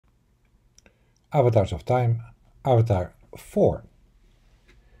Avatars of Time, Avatar 4.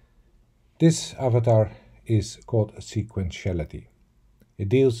 This avatar is called Sequentiality. It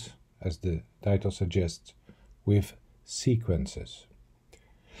deals, as the title suggests, with sequences.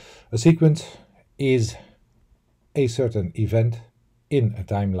 A sequence is a certain event in a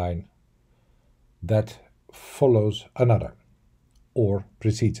timeline that follows another or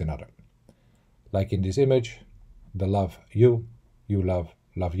precedes another. Like in this image, the love you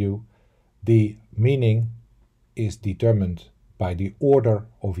love you. The meaning is determined by the order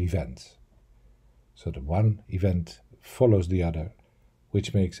of events. So the one event follows the other,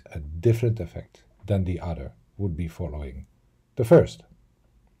 which makes a different effect than the other would be following the first.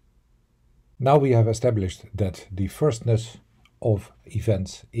 Now we have established that the firstness of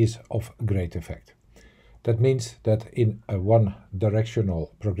events is of great effect. That means that in a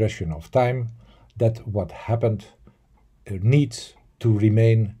one-directional progression of time, that what happened needs to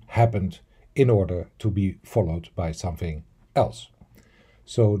remain happened in order to be followed by something else.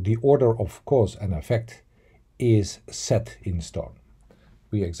 So the order of cause and effect is set in stone.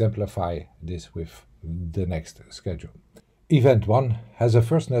 We exemplify this with the next schedule. Event 1 has a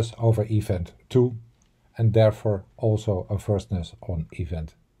firstness over event 2 and therefore also a firstness on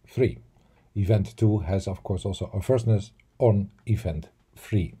event 3. Event 2 has of course also a firstness on event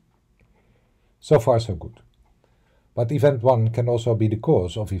 3. So far so good. But event 1 can also be the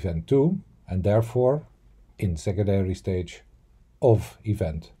cause of event 2 and therefore, in secondary stage, of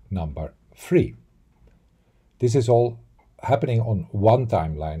event number 3. This is all happening on one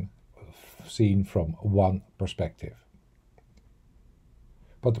timeline, seen from one perspective.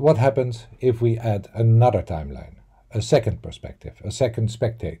 But what happens if we add another timeline, a second perspective, a second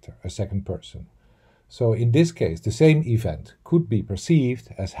spectator, a second person? So in this case, the same event could be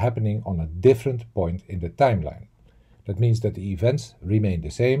perceived as happening on a different point in the timeline. That means that the events remain the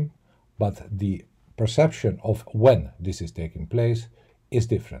same, but the perception of when this is taking place is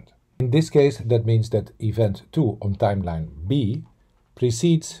different. In this case, that means that event 2 on timeline B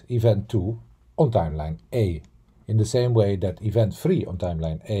precedes event 2 on timeline A, in the same way that event 3 on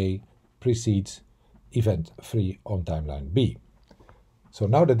timeline A precedes event 3 on timeline B. So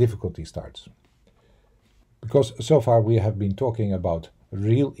now the difficulty starts. Because so far we have been talking about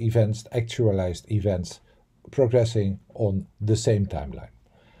real events, actualized events, progressing on the same timeline.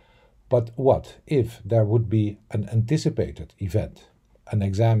 But what if there would be an anticipated event, an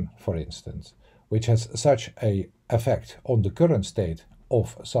exam for instance, which has such an effect on the current state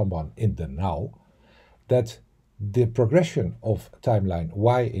of someone in the now, that the progression of timeline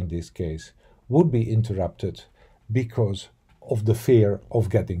Y in this case would be interrupted because of the fear of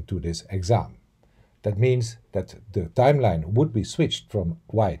getting to this exam. That means that the timeline would be switched from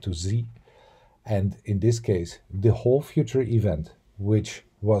Y to Z, and in this case the whole future event, which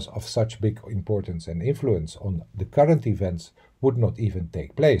was of such big importance and influence on the current events, would not even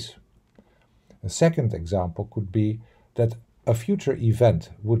take place. A second example could be that a future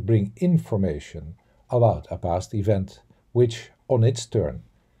event would bring information about a past event, which on its turn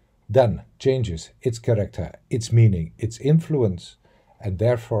then changes its character, its meaning, its influence, and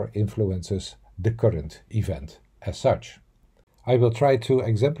therefore influences the current event as such. I will try to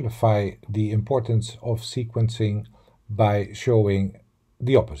exemplify the importance of sequencing by showing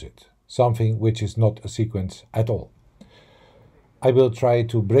the opposite, something which is not a sequence at all. I will try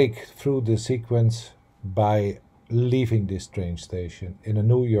to break through the sequence by leaving this train station in a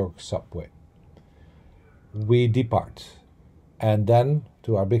New York subway. We depart, and then,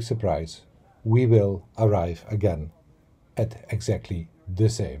 to our big surprise, we will arrive again at exactly the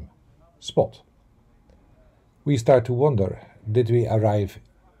same spot. We start to wonder, did we arrive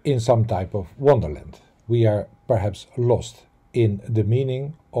in some type of wonderland? We are perhaps lost in the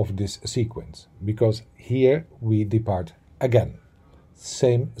meaning of this sequence, because here we depart again.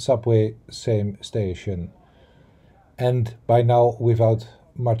 Same subway, same station, and by now, without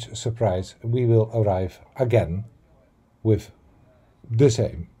much surprise, we will arrive again with the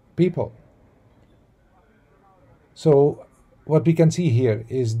same people. So what we can see here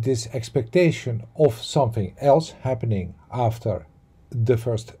is this expectation of something else happening after the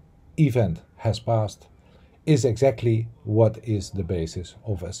first event has passed is exactly what is the basis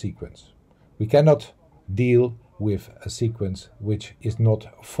of a sequence. We cannot deal with a sequence which is not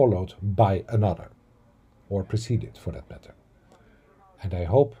followed by another, or preceded for that matter. And I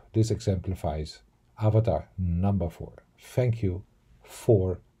hope this exemplifies avatar number 4. Thank you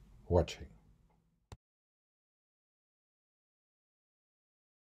for watching.